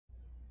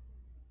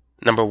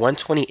Number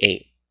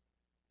 128.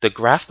 The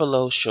graph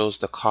below shows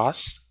the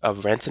cost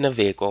of renting a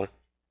vehicle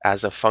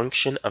as a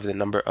function of the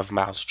number of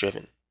miles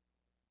driven.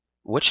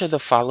 Which of the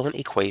following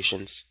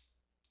equations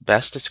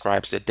best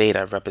describes the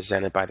data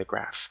represented by the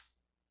graph?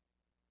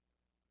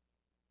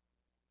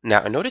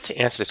 Now, in order to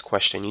answer this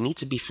question, you need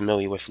to be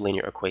familiar with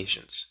linear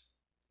equations.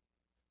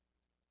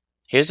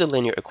 Here's a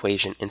linear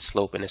equation in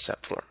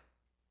slope-intercept form.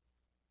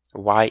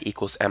 Y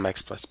equals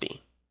mx plus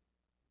b.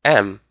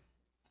 M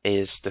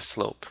is the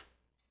slope.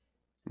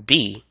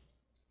 B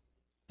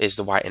is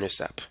the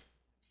y-intercept.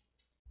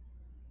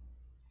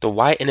 The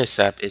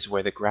y-intercept is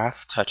where the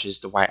graph touches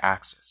the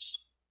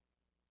y-axis.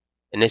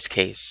 In this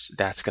case,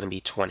 that's going to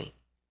be 20.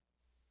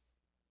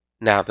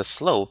 Now, the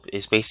slope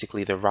is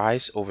basically the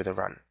rise over the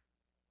run.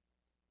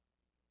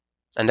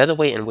 Another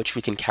way in which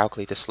we can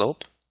calculate the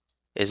slope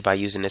is by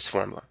using this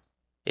formula.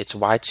 It's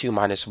y2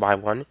 minus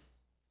y1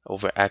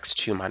 over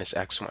x2 minus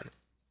x1.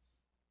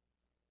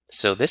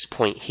 So this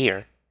point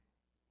here,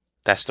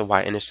 that's the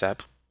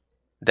y-intercept.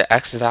 The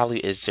x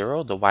value is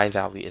 0, the y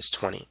value is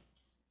 20.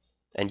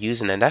 And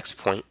using the next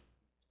point,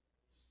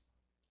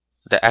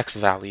 the x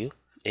value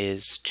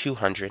is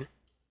 200,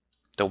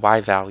 the y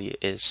value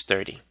is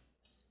 30.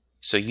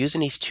 So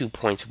using these 2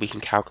 points, we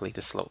can calculate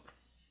the slope.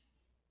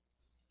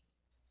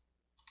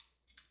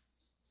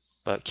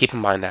 But keep in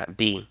mind that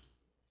b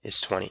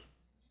is 20.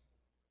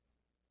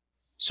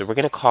 So we're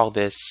going to call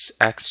this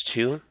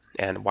x2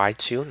 and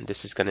y2.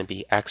 This is going to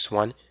be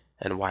x1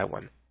 and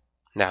y1.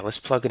 Now let's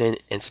plug it in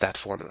into that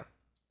formula.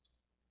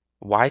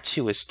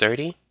 y2 is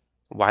 30,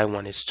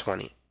 y1 is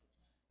 20.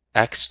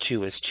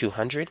 x2 is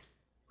 200,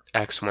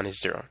 x1 is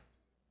 0.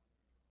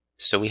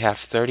 So we have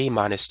 30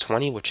 minus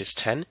 20, which is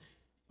 10,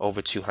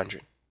 over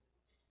 200.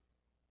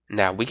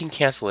 Now we can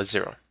cancel a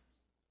 0.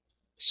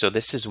 So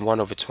this is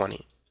 1 over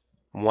 20.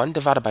 1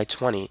 divided by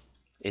 20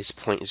 is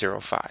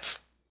 0.05.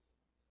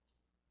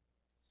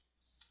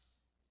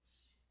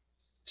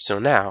 So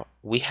now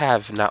we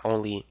have not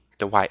only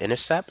the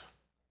y-intercept,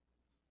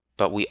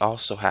 but we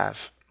also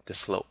have the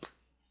slope.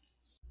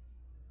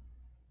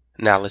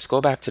 Now let's go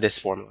back to this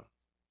formula.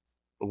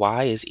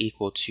 Y is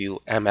equal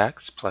to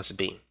mx plus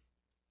b.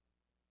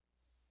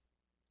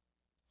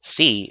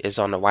 C is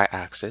on the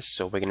y-axis,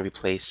 so we're going to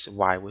replace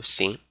y with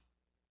c.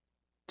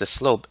 The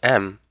slope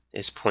m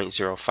is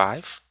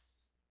 0.05.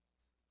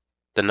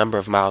 The number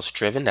of miles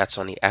driven, that's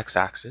on the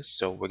x-axis,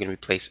 so we're going to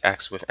replace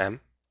x with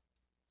m.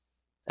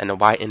 And the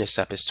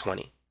y-intercept is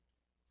 20.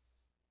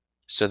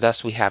 So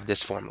thus we have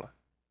this formula.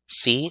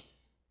 C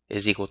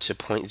is equal to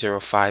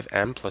 0.05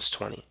 m plus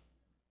 20.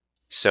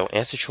 So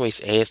answer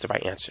choice A is the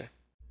right answer.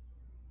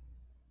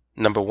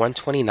 Number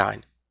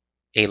 129.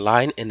 A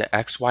line in the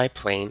xy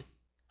plane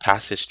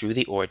passes through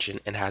the origin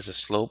and has a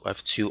slope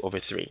of 2 over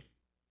 3.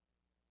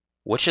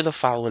 Which of the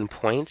following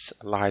points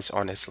lies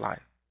on this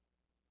line?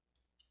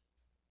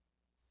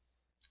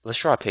 Let's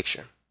draw a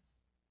picture.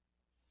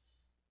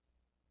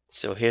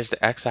 So here's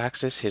the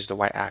x-axis, here's the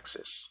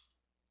y-axis.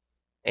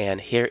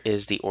 And here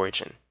is the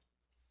origin.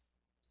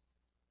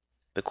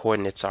 The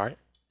coordinates are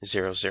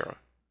 0, 0.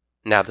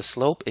 Now the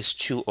slope is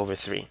 2 over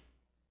 3.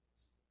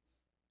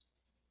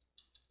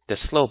 The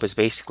slope is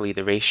basically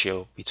the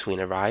ratio between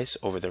a rise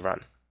over the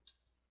run.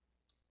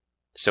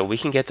 So we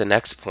can get the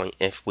next point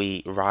if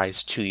we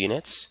rise 2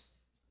 units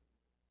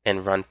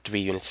and run 3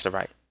 units to the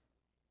right.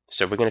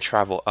 So we're going to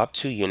travel up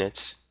 2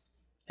 units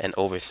and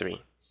over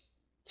 3.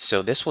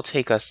 So this will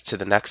take us to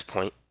the next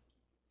point,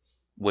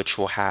 which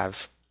will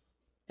have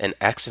an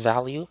x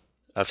value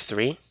of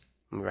 3.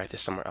 Let me write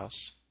this somewhere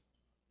else.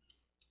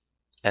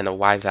 And a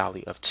y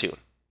value of 2.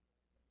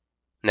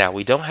 Now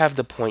we don't have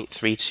the point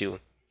 32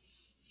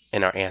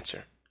 in our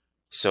answer,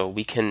 so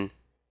we can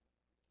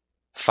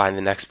find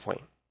the next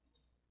point.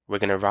 We're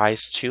going to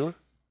rise 2,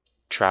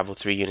 travel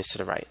 3 units to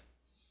the right.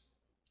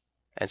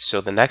 And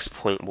so the next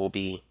point will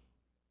be,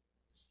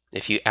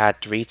 if you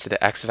add 3 to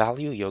the x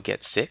value, you'll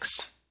get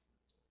 6.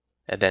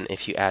 And then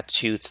if you add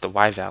 2 to the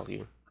y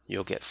value,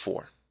 you'll get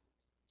 4.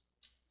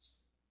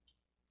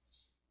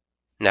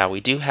 Now we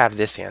do have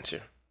this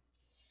answer.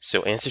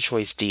 So answer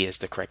choice D is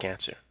the correct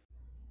answer.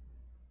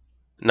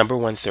 Number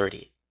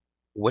 130.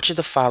 Which of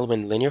the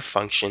following linear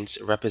functions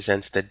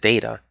represents the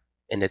data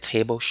in the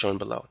table shown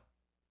below?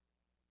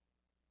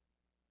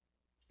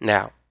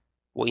 Now,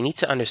 what you need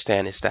to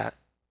understand is that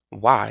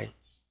y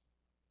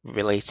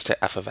relates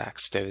to f of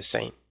x. They're the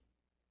same.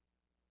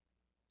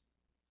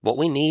 What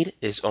we need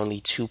is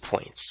only 2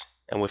 points.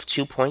 And with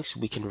 2 points,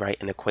 we can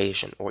write an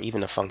equation or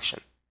even a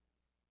function.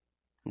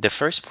 The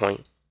first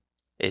point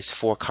is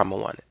 4,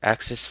 1.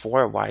 X is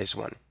 4, y is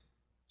 1.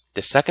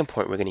 The second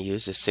point we're going to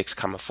use is 6,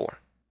 4.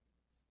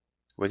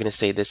 We're going to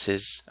say this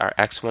is our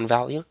x1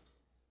 value,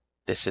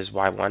 this is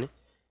y1,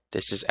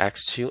 this is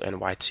x2 and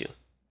y2.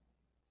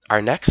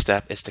 Our next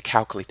step is to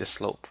calculate the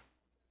slope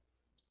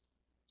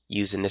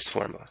using this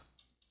formula.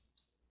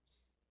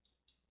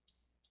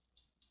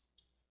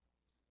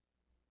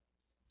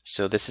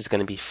 So this is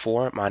going to be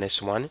 4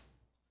 minus 1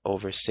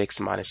 over 6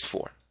 minus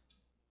 4.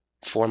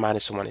 4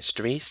 minus 1 is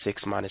 3,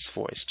 6 minus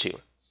 4 is 2.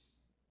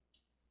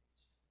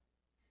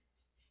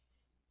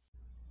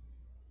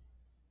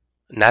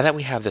 Now that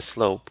we have the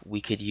slope,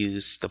 we could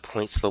use the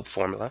point slope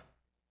formula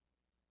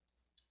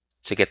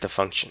to get the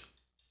function.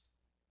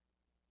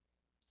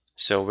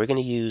 So we're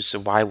going to use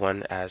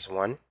y1 as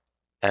 1,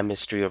 m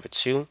is 3 over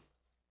 2,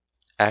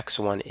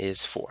 x1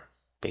 is 4,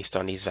 based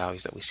on these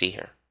values that we see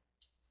here.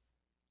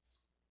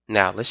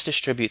 Now let's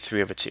distribute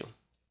 3 over 2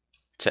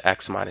 to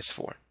x minus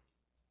 4.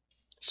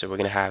 So we're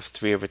going to have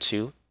 3 over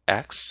 2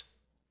 x,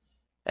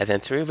 and then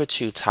 3 over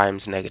 2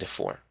 times negative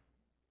 4.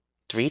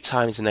 3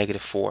 times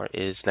negative 4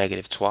 is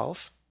negative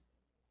 12.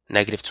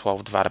 Negative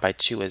 12 divided by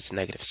 2 is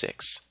negative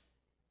 6.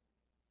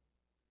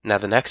 Now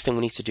the next thing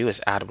we need to do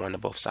is add 1 to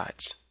both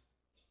sides.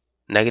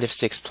 Negative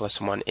 6 plus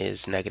 1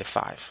 is negative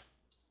 5.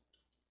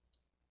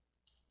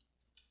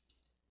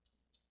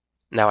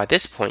 Now at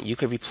this point, you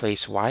could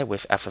replace y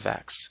with f of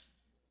x.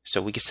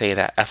 So we could say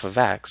that f of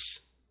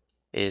x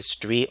is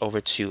 3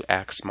 over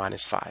 2x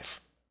minus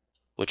 5,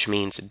 which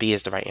means B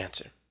is the right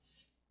answer.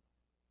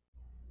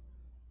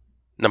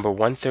 Number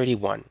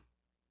 131.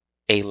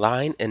 A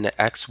line in the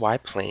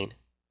xy plane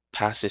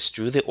passes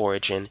through the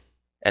origin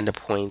and the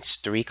points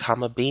 3,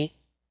 B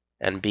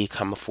and B,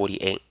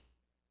 48.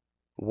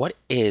 What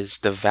is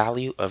the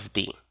value of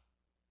B?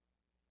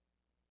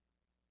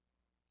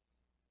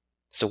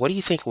 So what do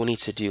you think we'll need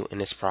to do in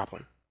this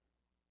problem?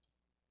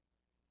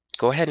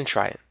 Go ahead and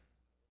try it.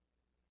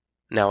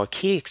 Now a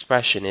key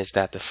expression is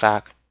that the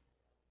fact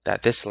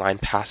that this line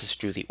passes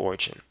through the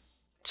origin.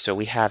 So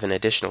we have an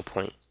additional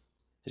point,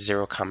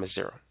 0,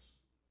 0.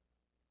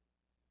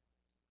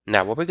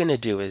 Now what we're going to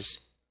do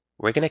is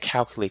we're going to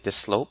calculate the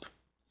slope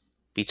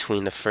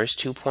between the first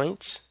 2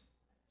 points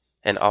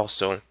and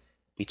also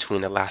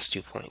between the last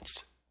 2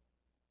 points.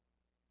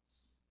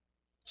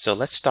 So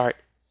let's start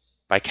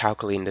by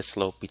calculating the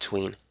slope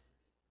between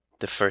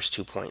the first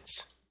 2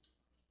 points.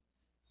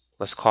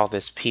 Let's call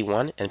this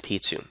P1 and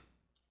P2.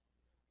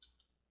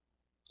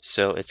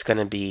 So it's going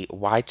to be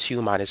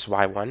y2 minus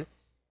y1.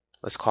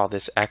 Let's call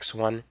this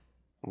x1,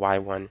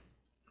 y1,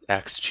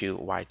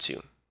 x2,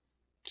 y2.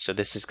 So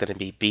this is going to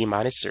be b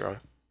minus 0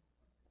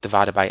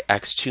 divided by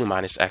x2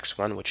 minus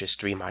x1, which is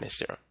 3 minus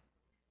 0.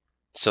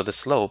 So the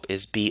slope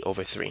is b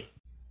over 3.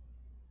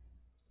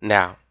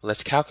 Now,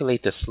 let's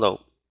calculate the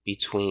slope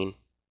between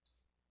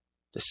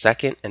the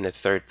second and the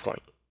third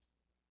point.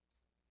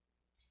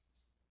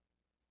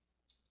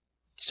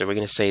 So we're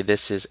going to say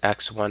this is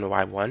x1,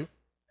 y1,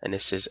 and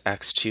this is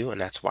x2,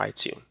 and that's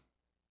y2.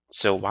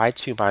 So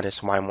y2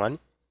 minus y1,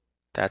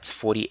 that's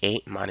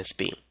 48 minus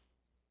b.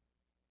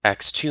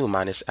 x2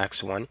 minus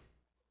x1,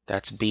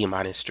 that's b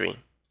minus 3.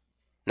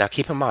 Now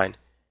keep in mind,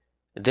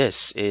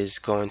 this is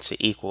going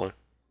to equal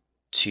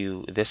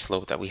to this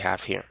slope that we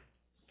have here.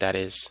 That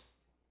is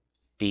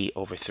b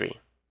over 3.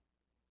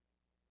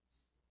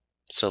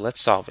 So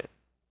let's solve it.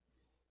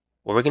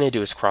 What we're going to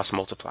do is cross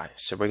multiply.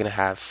 So we're going to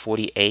have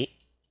 48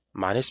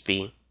 minus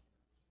b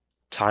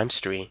times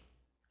 3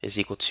 is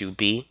equal to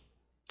b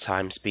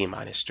times b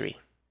minus 3.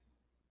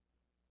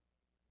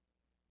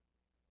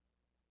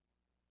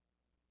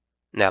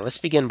 Now let's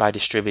begin by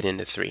distributing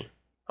the 3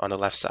 on the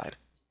left side.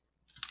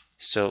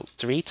 So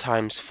 3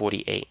 times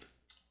 48,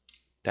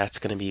 that's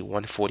going to be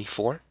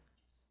 144.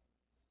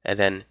 And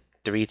then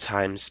 3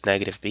 times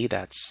negative b,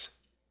 that's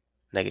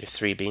negative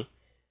 3b.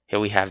 Here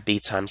we have b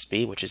times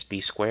b, which is b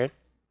squared.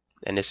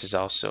 And this is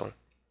also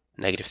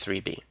negative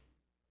 3b.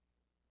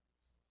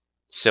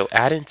 So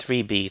adding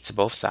 3b to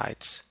both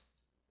sides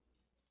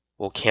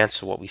will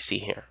cancel what we see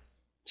here.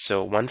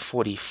 So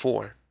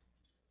 144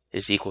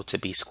 is equal to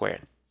b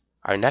squared.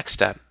 Our next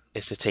step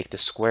is to take the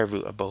square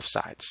root of both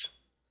sides.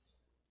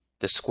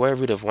 The square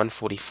root of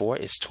 144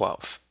 is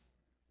 12.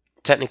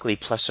 Technically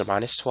plus or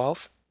minus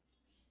 12,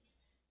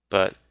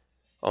 but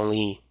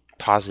only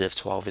positive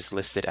 12 is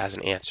listed as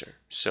an answer.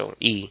 So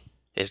E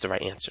is the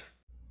right answer.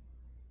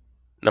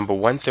 Number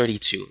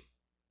 132.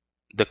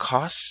 The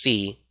cost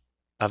C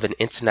of an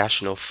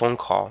international phone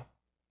call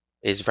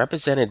is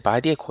represented by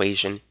the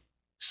equation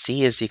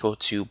C is equal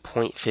to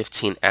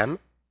 0.15 m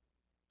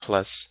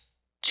plus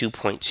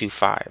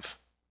 2.25,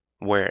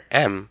 where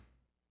m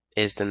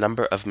is the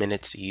number of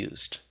minutes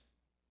used.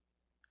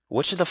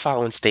 Which of the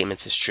following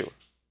statements is true?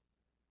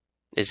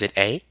 Is it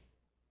A,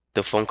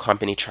 the phone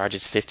company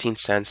charges 15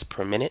 cents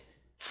per minute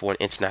for an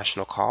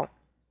international call?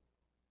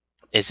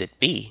 Is it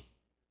B,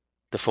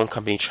 the phone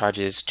company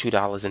charges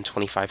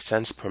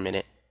 $2.25 per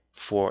minute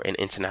for an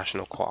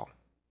international call?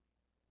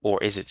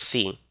 Or is it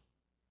C,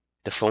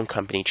 the phone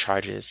company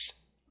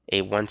charges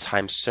a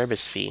one-time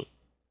service fee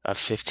of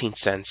 15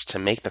 cents to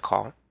make the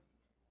call?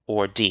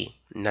 Or D,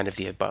 none of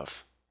the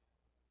above?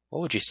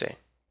 What would you say?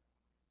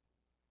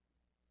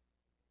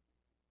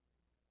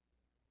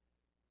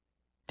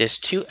 There's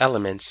two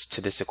elements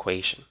to this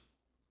equation.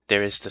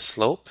 There is the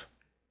slope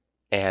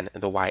and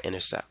the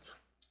y-intercept.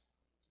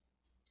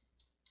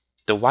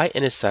 The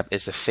y-intercept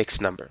is a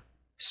fixed number,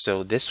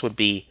 so this would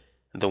be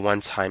the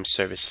one-time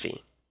service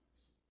fee.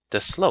 The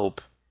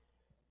slope,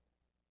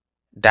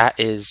 that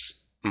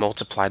is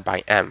multiplied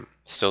by m,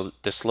 so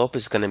the slope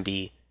is going to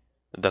be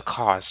the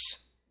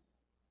cost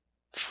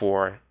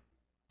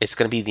it's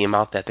going to be the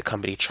amount that the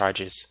company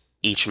charges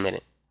each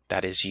minute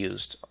that is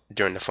used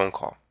during the phone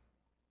call.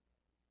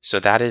 So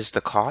that is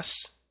the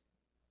cost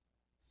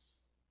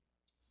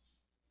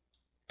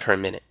per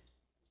minute.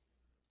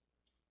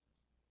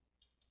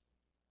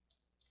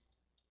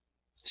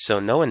 So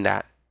knowing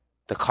that,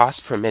 the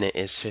cost per minute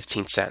is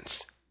 15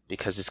 cents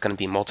because it's going to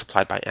be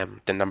multiplied by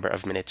m, the number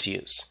of minutes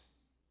used.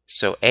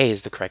 So A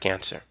is the correct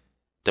answer.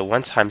 The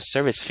one-time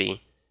service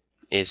fee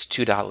is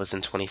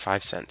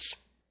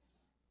 $2.25.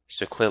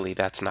 So clearly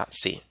that's not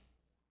C.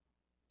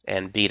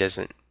 And B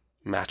doesn't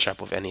match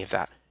up with any of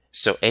that.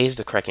 So A is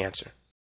the correct answer.